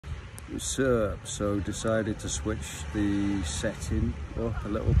So decided to switch the setting up a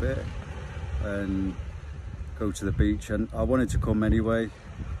little bit and go to the beach, and I wanted to come anyway.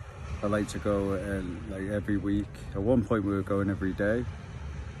 I like to go like every week. At one point we were going every day,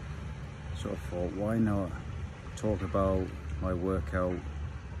 so I thought, why not talk about my workout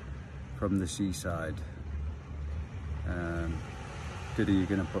from the seaside. Diddy, you're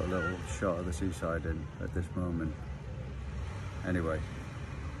gonna put a little shot of the seaside in at this moment. Anyway,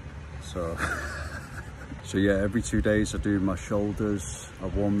 so so yeah, every 2 days I do my shoulders. I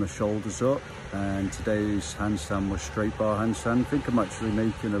warm the shoulders up, and today's handstand was straight bar handstand. I think I'm actually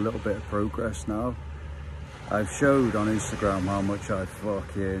making a little bit of progress now. I've showed on Instagram how much I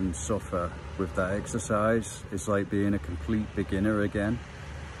fucking suffer with that exercise. It's like being a complete beginner again.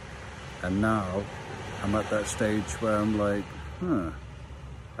 And now I'm at that stage where I'm like,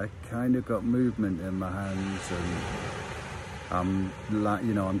 I kind of got movement in my hands, and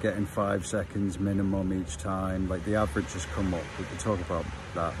I'm getting 5 seconds minimum each time. Like the average has come up. We can talk about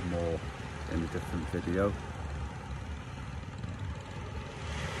that more in a different video.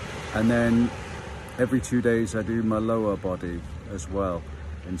 And then every 2 days I do my lower body as well,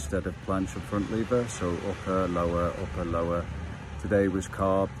 instead of planche and front lever. So upper, lower. Today was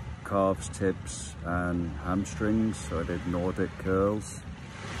calves, tips and hamstrings. So I did Nordic curls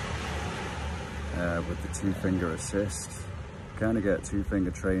with the 2-finger assist. Kind of get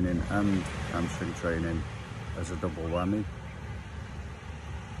 2-finger training and hamstring training as a double whammy.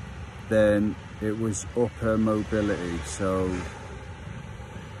 Then it was upper mobility. So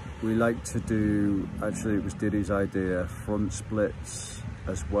we like to do, actually it was Diddy's idea, front splits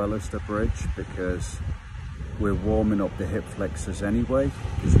as well as the bridge, because we're warming up the hip flexors anyway,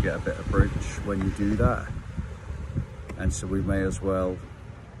 because you get a bit of bridge when you do that. And so we may as well,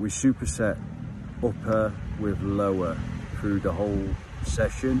 we superset upper with lower through the whole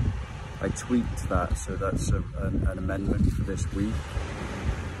session. I tweaked that, so that's an amendment for this week.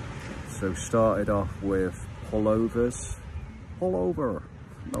 So started off with pullovers. Pullover.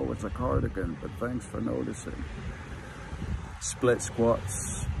 No, it's a cardigan, but thanks for noticing. Split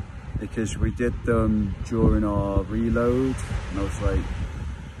squats, because we did them during our reload, and I was like,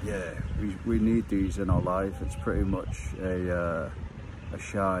 yeah, we need these in our life. It's pretty much a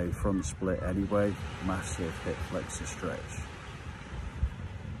shy front split anyway. Massive hip flexor stretch.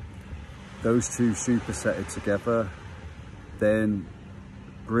 Those two supersetted together. Then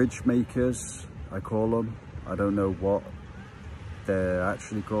bridge makers, I call them. I don't know what they're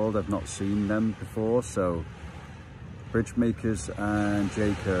actually called. I've not seen them before. So bridge makers and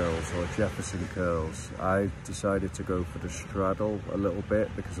J curls or Jefferson curls. I decided to go for the straddle a little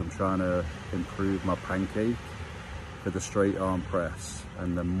bit because I'm trying to improve my pancake for the straight arm press.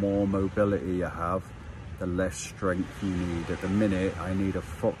 And the more mobility you have, the less strength you need. At the minute, I need a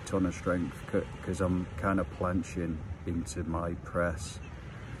fuck ton of strength because I'm kind of planching into my press.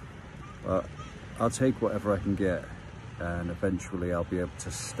 But I'll take whatever I can get, and eventually I'll be able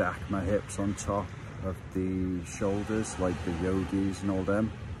to stack my hips on top of the shoulders like the yogis and all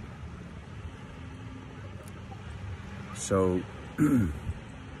them. So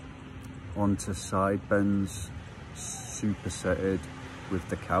onto side bends, supersetted with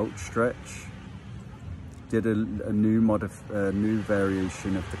the couch stretch. Did a new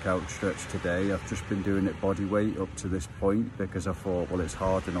variation of the couch stretch today. I've just been doing it body weight up to this point because I thought, well, it's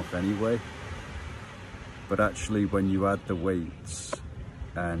hard enough anyway. But actually when you add the weights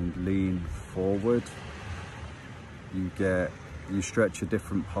and lean forward, you stretch a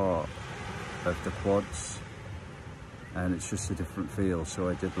different part of the quads, and it's just a different feel. So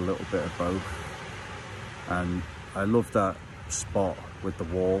I did a little bit of both, and I love that spot with the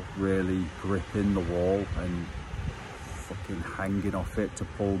wall, really gripping the wall and fucking hanging off it to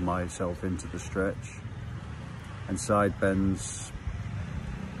pull myself into the stretch. And side bends,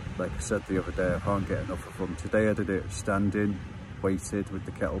 like I said the other day, I can't get enough of them. Today I did it standing, weighted with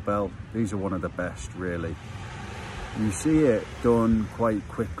the kettlebell. These are one of the best, really. You see it done quite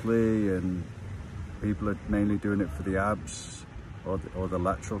quickly, and people are mainly doing it for the abs or the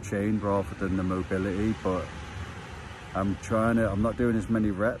lateral chain rather than the mobility. But I'm not doing as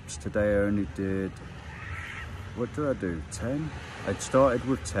many reps. Today I only did, what did I do, 10? I'd started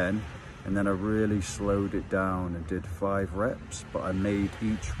with 10, and then I really slowed it down and did 5 reps, but I made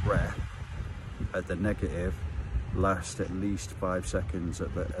each rep at the negative last at least 5 seconds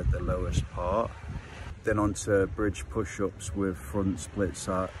at the lowest part. Then onto bridge push-ups with front split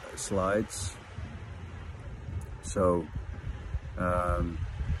slides. So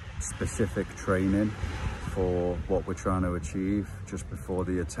specific training for what we're trying to achieve just before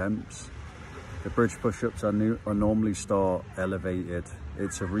the attempts. The bridge push-ups I normally start elevated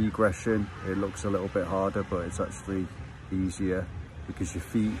it's a regression. It looks a little bit harder, but it's actually easier because your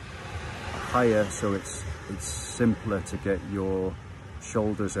feet are higher, so it's simpler to get your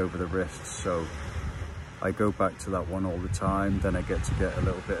shoulders over the wrists. So I go back to that one all the time. Then I get a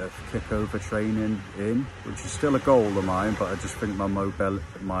little bit of kick over training in, which is still a goal of mine, but I just think my mobility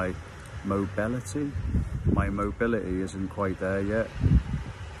isn't quite there yet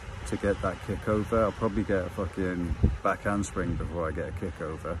to get that kick over. I'll probably get a fucking back handspring before I get a kick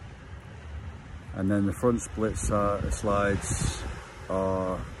over. And then the front split slides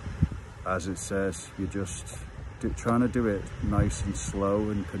are, as it says, you're just trying to do it nice and slow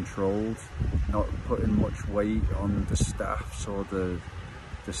and controlled, not putting much weight on the staffs or the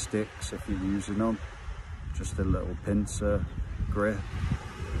sticks if you're using them, just a little pincer grip.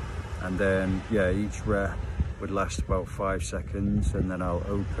 And then yeah, each rep would last about 5 seconds, and then I'll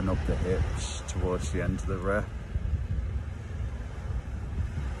open up the hips towards the end of the rep.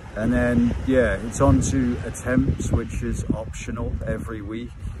 And then yeah, it's on to attempts, which is optional every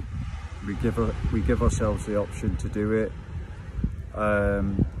week. We give ourselves the option to do it.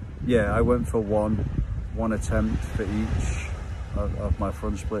 Yeah, I went for one attempt for each of my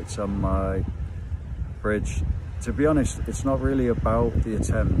front splits and my bridge. To be honest, it's not really about the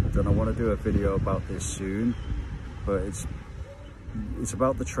attempt, and I want to do a video about this soon, but it's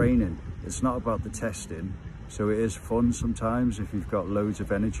about the training. It's not about the testing. So it is fun sometimes if you've got loads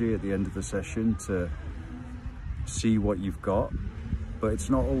of energy at the end of the session to see what you've got. But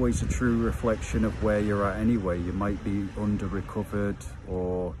it's not always a true reflection of where you're at anyway. You might be under recovered,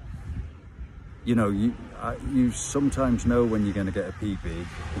 or you know, you sometimes know when you're going to get a PB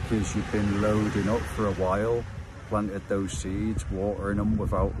because you've been loading up for a while, planted those seeds, watering them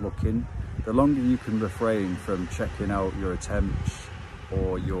without looking. The longer you can refrain from checking out your attempts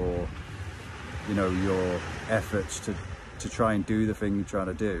or your, you know, your efforts to try and do the thing you're trying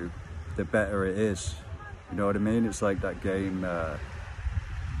to do, the better it is. You know what I mean? It's like that game,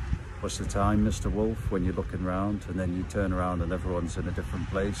 what's the time, Mr. Wolf, when you're looking around and then you turn around and everyone's in a different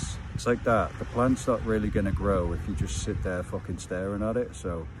place. It's like that. The plant's not really going to grow if you just sit there fucking staring at it.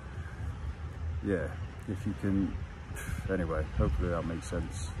 So yeah, if you can, anyway, hopefully that makes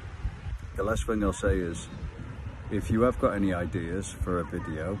sense. The last thing I'll say is, if you have got any ideas for a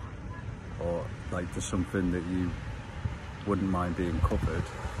video, or like there's something that you wouldn't mind being covered,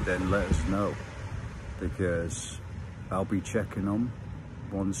 then let us know, because I'll be checking them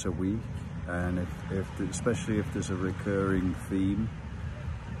once a week, and especially if there's a recurring theme,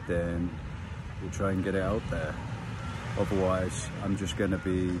 then we'll try and get it out there. Otherwise, I'm just going to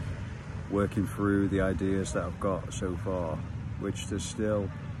be working through the ideas that I've got so far, which there's still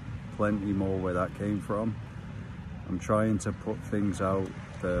plenty more where that came from. I'm trying to put things out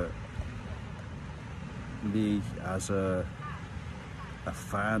that me as a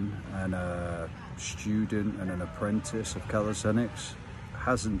fan and a student and an apprentice of calisthenics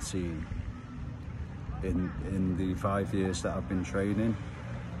hasn't seen in the 5 years that I've been training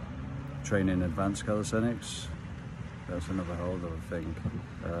advanced calisthenics. That's another whole other thing.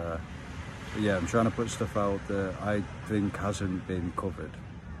 But yeah, I'm trying to put stuff out that I think hasn't been covered,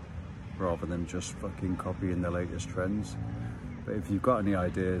 rather than just fucking copying the latest trends. But if you've got any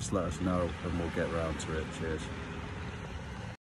ideas, let us know and we'll get around to it. Cheers.